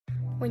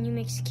when you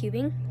mix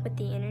cubing with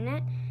the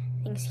internet,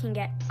 things can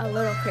get a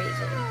little crazy.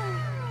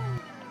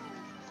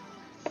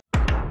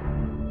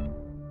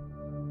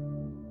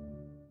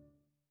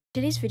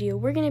 Today's video,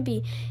 we're going to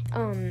be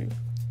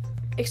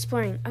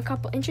exploring a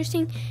couple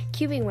interesting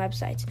cubing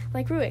websites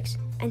like Rubik's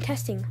and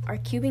testing our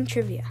cubing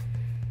trivia.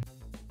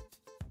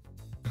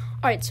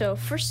 Alright, so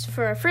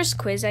for our first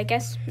quiz, I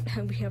guess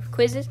we have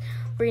quizzes.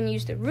 We're going to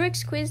use the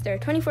Rubik's quiz. There are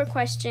 24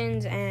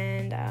 questions,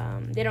 and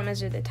they don't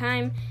measure the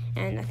time,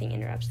 and nothing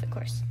interrupts the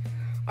course.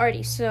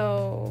 Alrighty,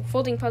 so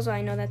folding puzzle.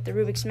 I know that the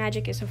Rubik's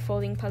Magic is a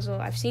folding puzzle.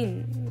 I've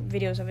seen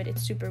videos of it.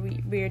 It's super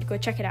weird. Go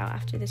check it out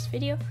after this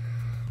video.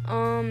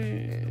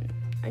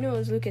 I know it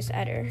was Lucas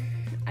Etter.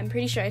 I'm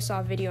pretty sure I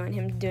saw a video on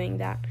him doing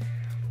that,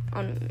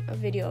 on a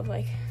video of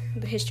like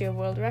the history of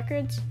world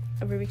records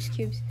of Rubik's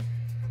cubes.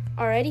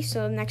 Alrighty,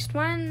 so next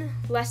one,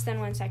 less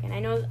than 1 second. I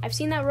know I've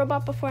seen that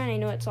robot before, and I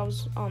know it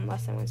solves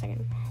less than 1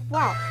 second.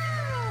 Wow,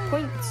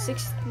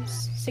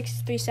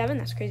 0.6637.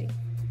 That's crazy.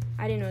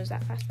 I didn't know it was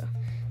that fast though.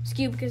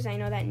 Scube, because I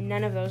know that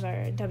none of those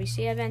are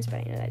WCA events,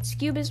 but I know that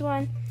Scube is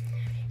one.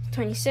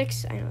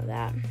 26. I know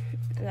that.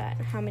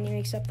 How many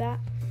makes up that?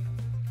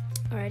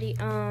 Alrighty.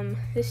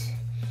 This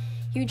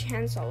huge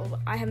hand solve.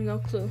 I have no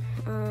clue.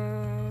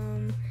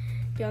 Beyond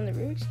the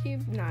Rubik's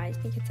Cube? Nah, I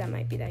think that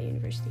might be that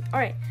university.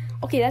 Alright.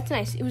 Okay, that's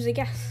nice. It was a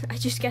guess. I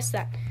just guessed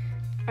that.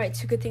 Alright,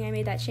 so good thing I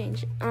made that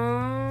change.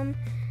 I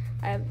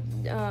have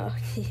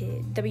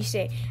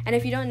WCA. And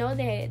if you don't know,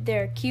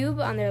 their cube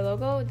on their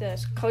logo, the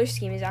color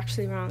scheme is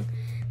actually wrong.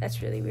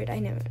 That's really weird.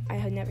 I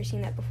had never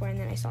seen that before, and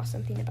then I saw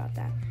something about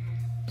that.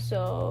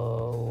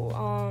 So,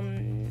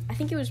 I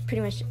think it was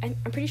pretty much, I'm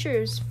pretty sure it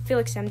was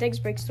Felix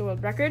Semdegs breaks the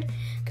world record,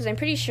 because I'm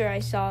pretty sure I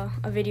saw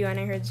a video and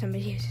I heard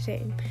somebody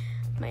say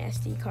my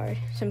SD card,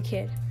 some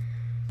kid.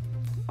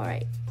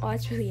 Alright,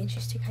 that's really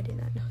interesting. I did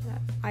not know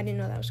that. I didn't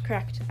know that was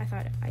correct.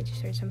 I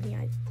just heard something.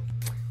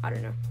 I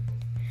don't know.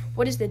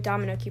 What is the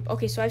domino cube?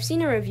 Okay, so I've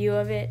seen a review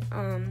of it.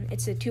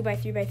 It's a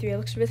 2x3x3. It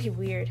looks really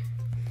weird.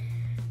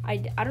 I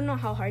don't know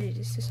how hard it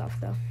is to solve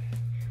though.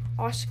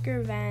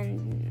 Oscar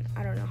Van,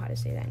 I don't know how to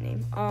say that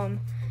name.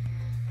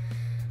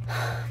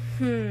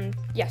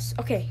 Yes,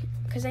 okay,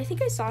 because I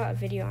think I saw a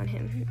video on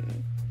him.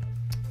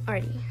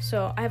 Alrighty,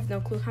 so I have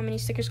no clue how many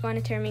stickers go on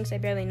a Terraminx. I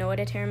barely know what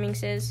a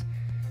Terraminx is.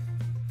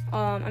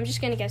 I'm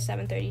just gonna guess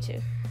 732.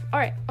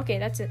 Alright, okay,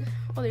 that's it.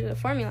 Oh, there's a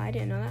formula. I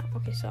didn't know that.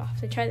 Okay, so I'll have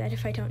to try that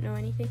if I don't know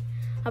anything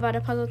about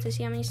a puzzle to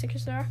see how many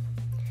stickers there are.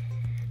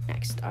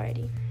 Next,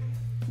 alrighty.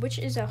 Which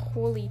is a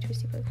wholly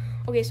twisty puzzle?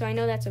 Okay, so I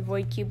know that's a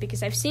void cube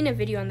because I've seen a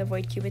video on the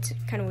void cube. It's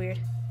kind of weird.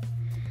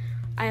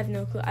 I have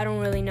no clue. I don't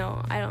really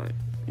know. I don't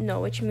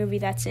know which movie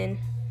that's in.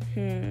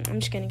 I'm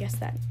just gonna guess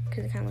that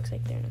because it kind of looks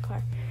like they're in a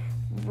car.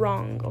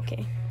 Wrong.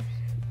 Okay,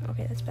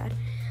 that's bad.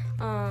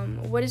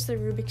 What is the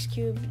Rubik's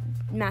Cube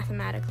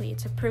mathematically?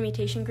 It's a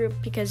permutation group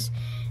because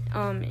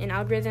in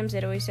algorithms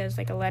it always says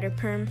like a letter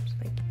perm,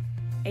 like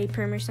a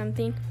perm or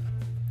something.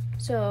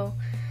 So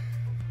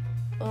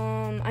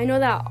I know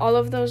that all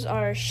of those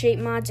are shape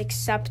mods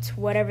except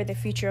whatever the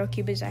Futuro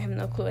cube is. I have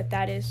no clue what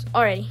that is.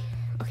 Alrighty.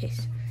 Okay,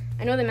 so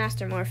I know the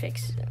Master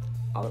Morphix,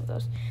 all of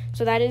those.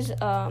 So that is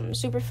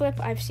Super Flip.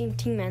 I've seen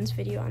Ting Man's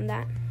video on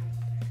that.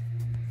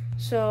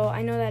 So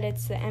I know that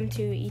it's the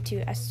M2,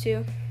 E2,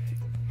 S2.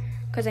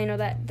 Because I know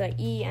that the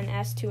E and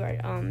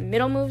S2 are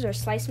middle moves, or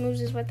slice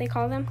moves is what they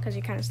call them, because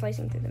you're kind of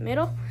slicing through the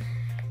middle.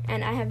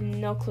 And I have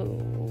no clue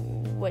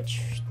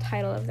which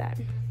title of that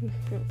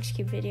Rubik's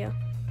Cube video.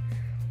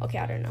 Okay,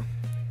 I don't know.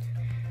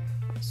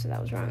 So that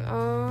was wrong.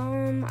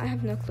 I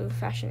have no clue.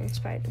 Fashion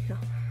inspired. No.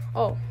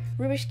 Oh,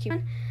 Rubik's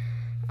Cube.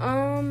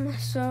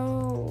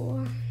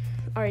 So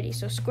alrighty.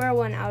 So square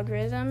one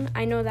algorithm.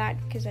 I know that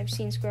because I've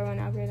seen square one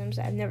algorithms.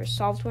 I've never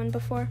solved one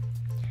before.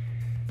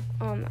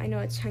 I know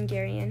it's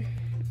Hungarian.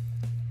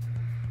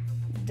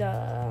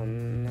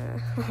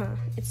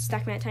 It's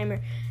StackMat timer.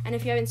 And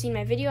if you haven't seen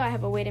my video, I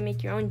have a way to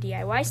make your own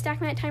DIY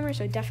StackMat timer.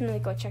 So definitely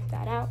go check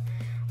that out.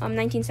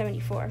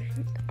 1974.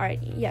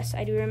 Alright, yes,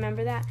 I do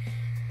remember that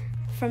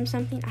from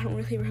something. I don't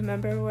really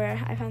remember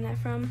where I found that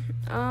from.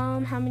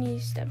 How many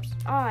steps?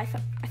 Oh, I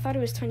thought it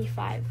was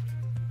 25.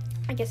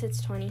 I guess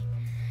it's 20.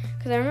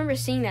 Because I remember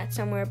seeing that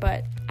somewhere,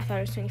 but I thought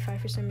it was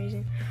 25 for some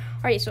reason.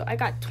 Alright, so I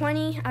got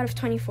 20 out of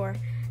 24.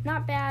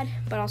 Not bad,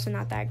 but also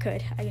not that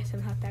good. I guess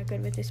I'm not that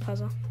good with this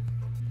puzzle.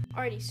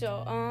 Alrighty,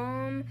 so,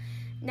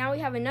 now we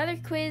have another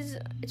quiz.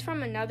 It's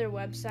from another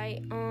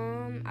website.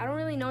 I don't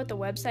really know what the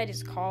website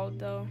is called,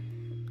 though.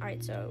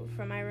 Alright, so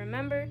from I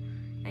remember,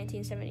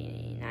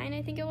 1979,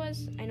 I think it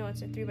was. I know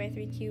it's a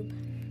 3x3 cube.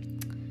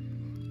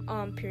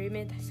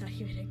 Pyramid. That's not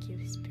even a cube,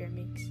 it's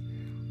Pyraminx.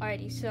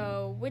 Alrighty,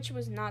 so which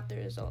was not the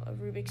result of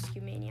Rubik's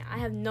Cube Mania? I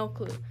have no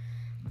clue.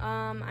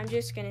 I'm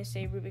just gonna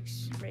say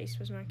Rubik's Race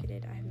was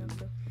marketed. I have no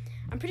clue.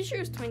 I'm pretty sure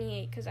it was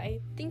 28 because I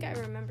think I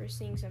remember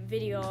seeing some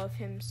video of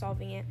him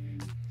solving it.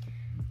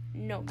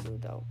 No clue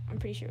though. I'm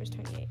pretty sure it was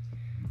 28.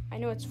 I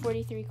know it's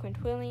 43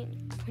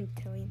 quintillion.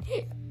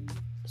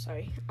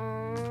 Sorry.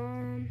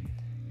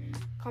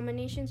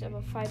 Combinations of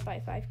a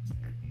 5x5.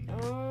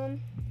 I'm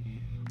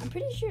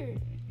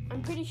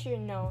pretty sure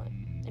no.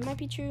 It might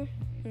be true.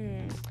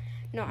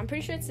 No, I'm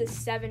pretty sure it's the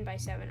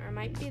 7x7, or it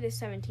might be the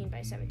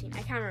 17x17.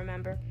 I can't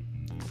remember.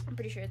 I'm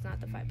pretty sure it's not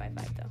the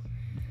 5x5 though.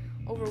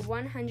 Over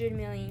 100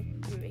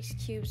 million Rubik's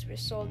Cubes were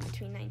sold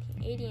between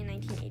 1980 and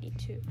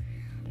 1982.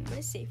 I'm going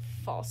to say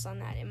false on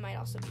that. It might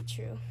also be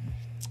true.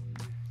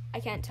 I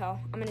can't tell.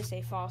 I'm going to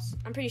say false.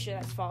 I'm pretty sure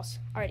that's false.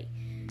 Alrighty.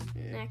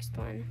 Next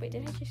one. Wait,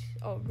 did I just...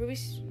 Oh,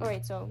 Rubik's...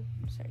 Alright, so...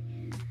 Sorry.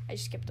 I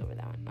just skipped over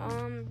that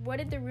one. What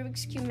did the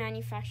Rubik's Cube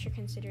manufacturer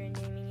consider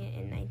naming it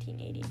in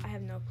 1980? I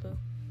have no clue.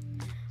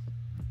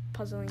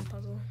 Puzzle.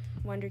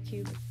 Wonder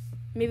Cube.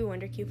 Maybe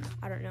Wonder Cube.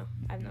 I don't know.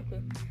 I have no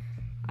clue.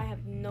 I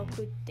have no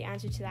clue the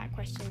answer to that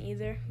question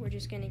either. We're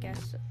just going to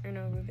guess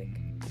Erno Rubik.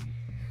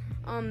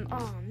 Oh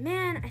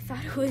man, I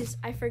thought it was...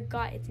 I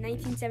forgot. It's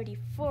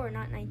 1974,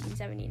 not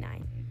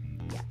 1979.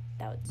 Yeah,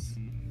 that's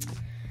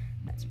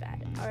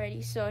bad.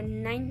 Alrighty, so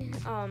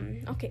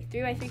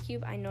 3x3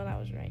 cube, I know that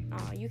was right.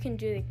 You Can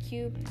Do the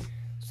Cube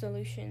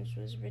Solutions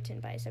was written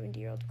by a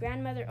 70-year-old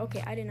grandmother.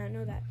 Okay, I did not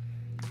know that.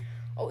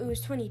 Oh, it was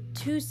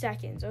 22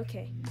 seconds.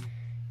 Okay.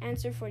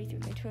 Answer 43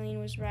 quintillion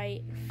was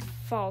right.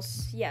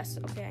 False. Yes.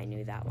 Okay, I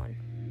knew that one.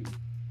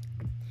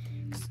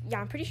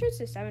 Yeah, I'm pretty sure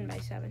it's a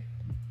 7x7.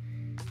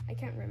 I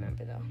can't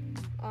remember though.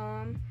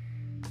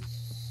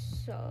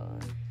 So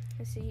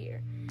let's see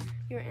here.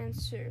 Your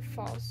answer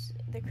false.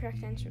 The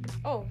correct answer.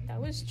 Oh, that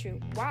was true.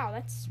 Wow,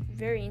 that's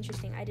very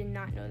interesting. I did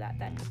not know that.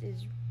 That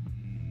is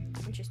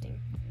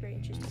interesting. Very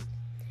interesting.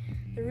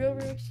 The real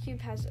Rubik's Cube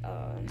has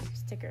a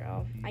sticker.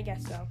 Oh, I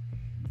guess so.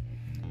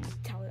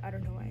 I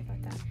don't know why I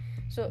thought that.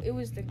 So it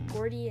was the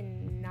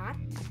Gordian knot.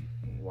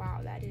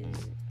 Wow, that is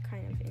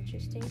kind of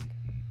interesting.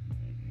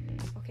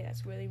 Okay,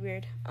 that's really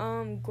weird.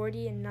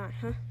 Gordian knot,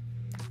 huh?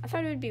 I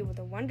thought it would be with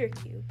a Wonder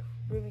Cube.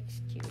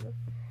 Rubik's Cube.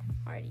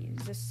 Alrighty,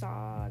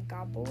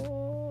 Zasagabo.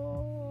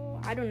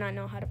 I do not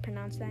know how to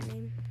pronounce that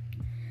name.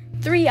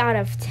 3 out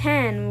of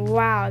 10.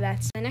 Wow,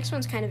 that's... The next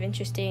one's kind of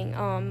interesting.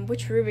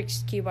 Which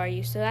Rubik's Cube are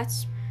you? So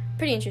that's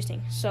pretty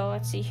interesting. So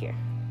let's see here.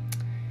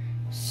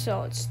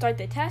 So let's start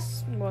the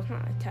test. Well, it's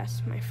not a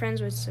test. My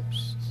friends would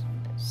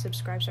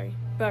subscribe, sorry.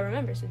 But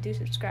remember, so do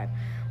subscribe.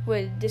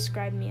 Would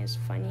describe me as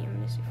funny. I'm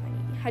going to say funny.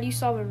 How do you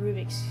solve a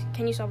Rubik's?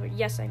 Can you solve it?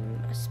 Yes,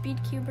 I'm a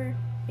speed cuber.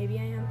 Maybe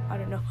I am. I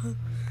don't know.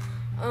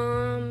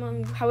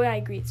 How would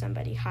I greet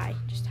somebody? Hi.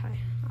 Just hi.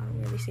 I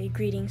don't really say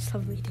greetings.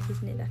 Lovely day,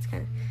 isn't it? That's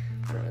kind of...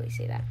 I don't really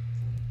say that.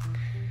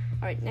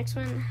 Alright, next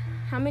one.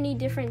 How many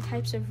different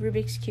types of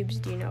Rubik's Cubes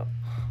do you know?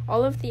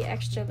 All of the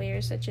extra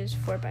layers, such as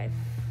 4x4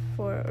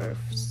 or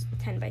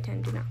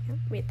 10x10, do not count.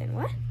 Wait, then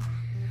what?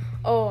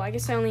 Oh, I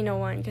guess I only know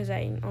one because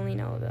I only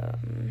know the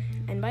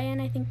N by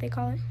N, I think they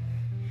call it.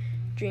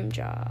 Dream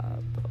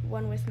job.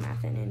 One with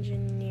math and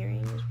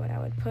engineering is what I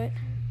would put.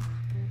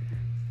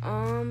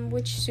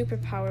 Which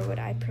superpower would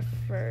I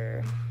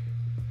prefer?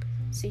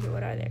 Let's see here,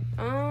 what are there?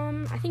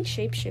 I think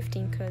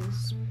shape-shifting,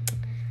 because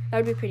that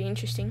would be pretty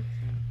interesting.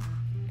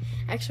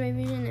 X-ray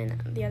vision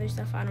and the other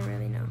stuff, I don't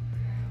really know.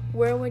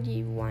 Where would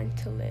you want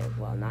to live?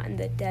 Well, not in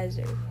the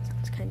desert.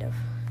 Sounds kind of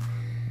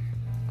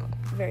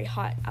very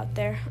hot out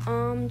there.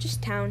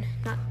 Just town,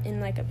 not in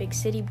like a big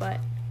city, but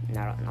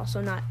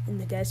also not in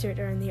the desert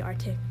or in the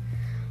Arctic.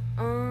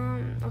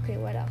 Okay,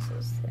 what else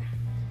is there?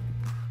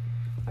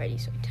 Alrighty,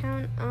 so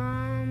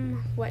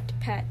town. What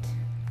pet?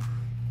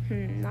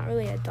 Not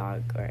really a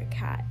dog or a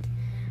cat,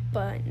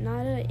 but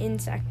not an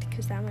insect,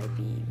 because that might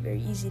be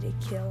very easy to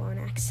kill on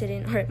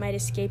accident, or it might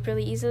escape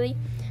really easily.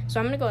 So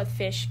I'm gonna go with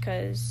fish,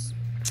 because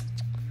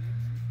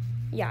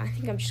yeah, I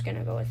think I'm just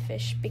gonna go with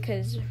fish,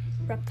 because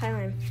reptile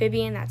and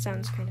amphibian, that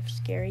sounds kind of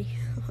scary.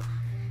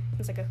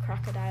 It's like a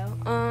crocodile.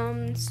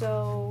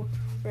 So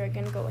we're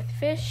gonna go with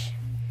fish,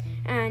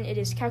 and it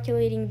is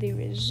calculating the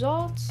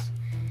results,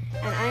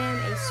 and I am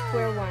a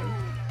square one.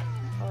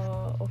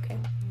 Okay,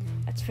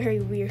 that's very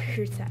weird.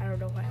 I don't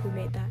know who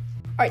made that.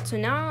 Alright, so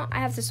now I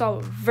have to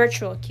solve a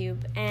virtual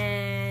cube,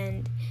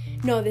 and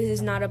no, this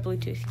is not a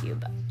Bluetooth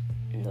cube.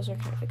 Those are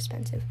kind of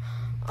expensive.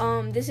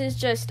 This is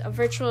just a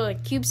virtual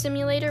cube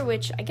simulator,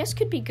 which I guess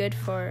could be good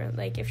for,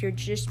 like, if you're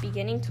just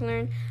beginning to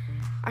learn.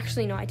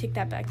 Actually, no, I take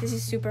that back. This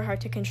is super hard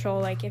to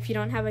control. Like, if you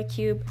don't have a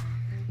cube,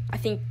 I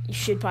think you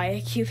should buy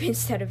a cube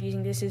instead of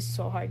using this. Is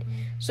so hard.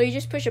 So you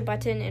just push a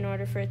button in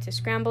order for it to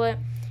scramble it.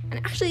 And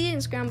actually, it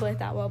didn't scramble it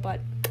that well, but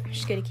I'm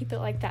just going to keep it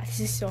like that.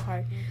 This is so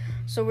hard.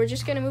 So we're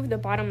just going to move the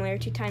bottom layer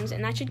 2 times,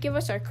 and that should give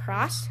us our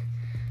cross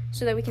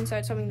so that we can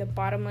start solving the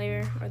bottom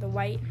layer, or the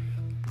white.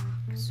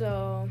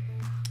 So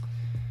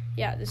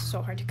yeah, this is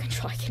so hard to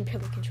control. I can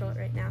barely control it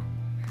right now.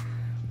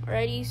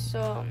 Alrighty,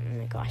 so oh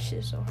my gosh,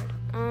 this is so hard.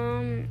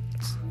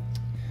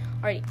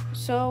 Alrighty,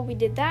 so we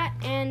did that,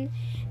 and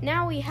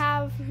now we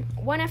have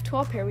one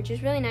F12 pair, which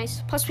is really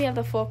nice. Plus we have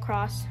the full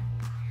cross.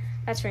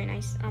 That's very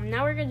nice.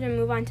 Now we're going to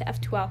move on to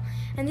F12,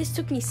 and this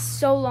took me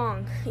so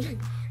long.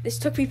 This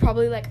took me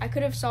probably, like, I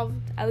could have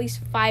solved at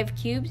least 5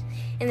 cubes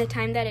in the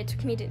time that it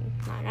took me to,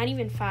 not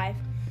even 5,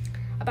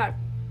 about,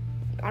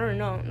 I don't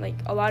know, like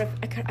a lot of,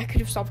 I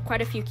could have solved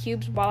quite a few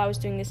cubes while I was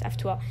doing this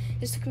F12.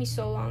 This took me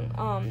so long,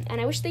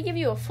 and I wish they give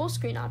you a full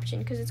screen option,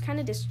 because it's kind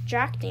of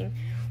distracting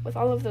with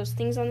all of those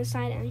things on the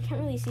side, and I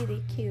can't really see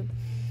the cube.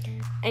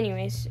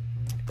 Anyways,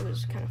 it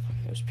was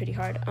pretty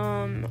hard.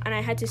 And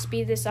I had to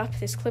speed this up,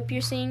 this clip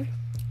you're seeing,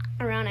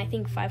 around I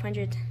think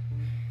 500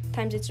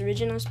 times its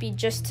original speed,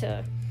 just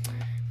to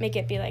make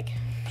it be like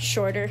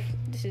shorter.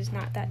 This is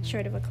not that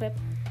short of a clip.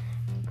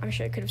 I'm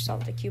sure it could have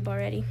solved the cube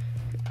already.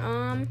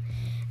 And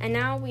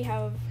now we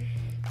have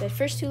the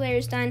first 2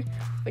 layers done,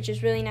 which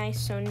is really nice.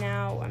 So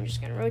now I'm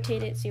just gonna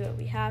rotate it, see what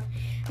we have.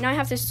 Now I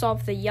have to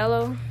solve the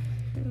yellow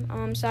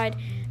side,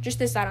 just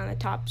this side on the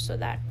top, so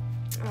that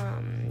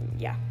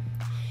yeah.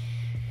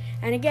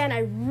 And again, I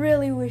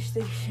really wish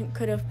they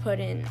could have put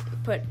a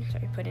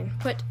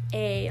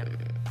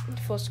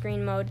full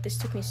screen mode. This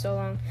took me so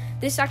long.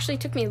 This actually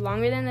took me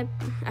longer than the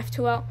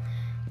F2L.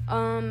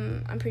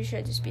 I'm pretty sure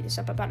I had to speed this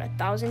up about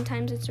 1,000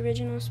 times its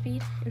original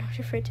speed in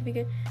order for it to be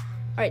good.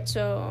 Alright,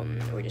 so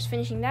we're just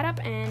finishing that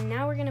up, and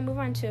now we're gonna move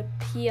on to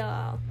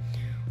PLL.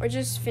 We're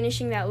just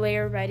finishing that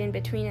layer right in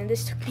between, and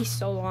this took me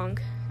so long.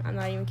 I'm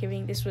not even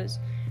kidding. This was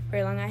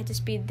very long. I had to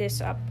speed this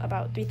up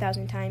about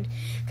 3,000 times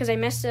because I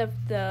messed up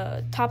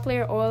the top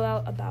layer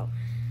OLL about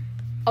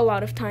a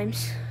lot of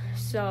times.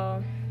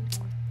 So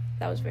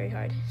that was very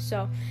hard.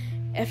 So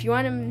if you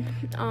want to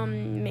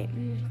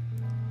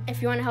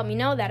help me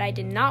know that I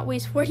did not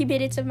waste 40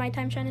 minutes of my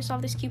time trying to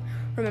solve this cube,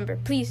 remember,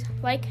 please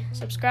like,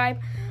 subscribe,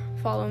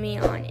 follow me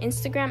on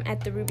Instagram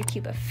at the Rubik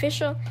Cube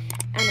Official,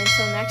 and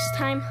until next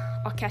time,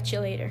 I'll catch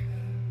you later.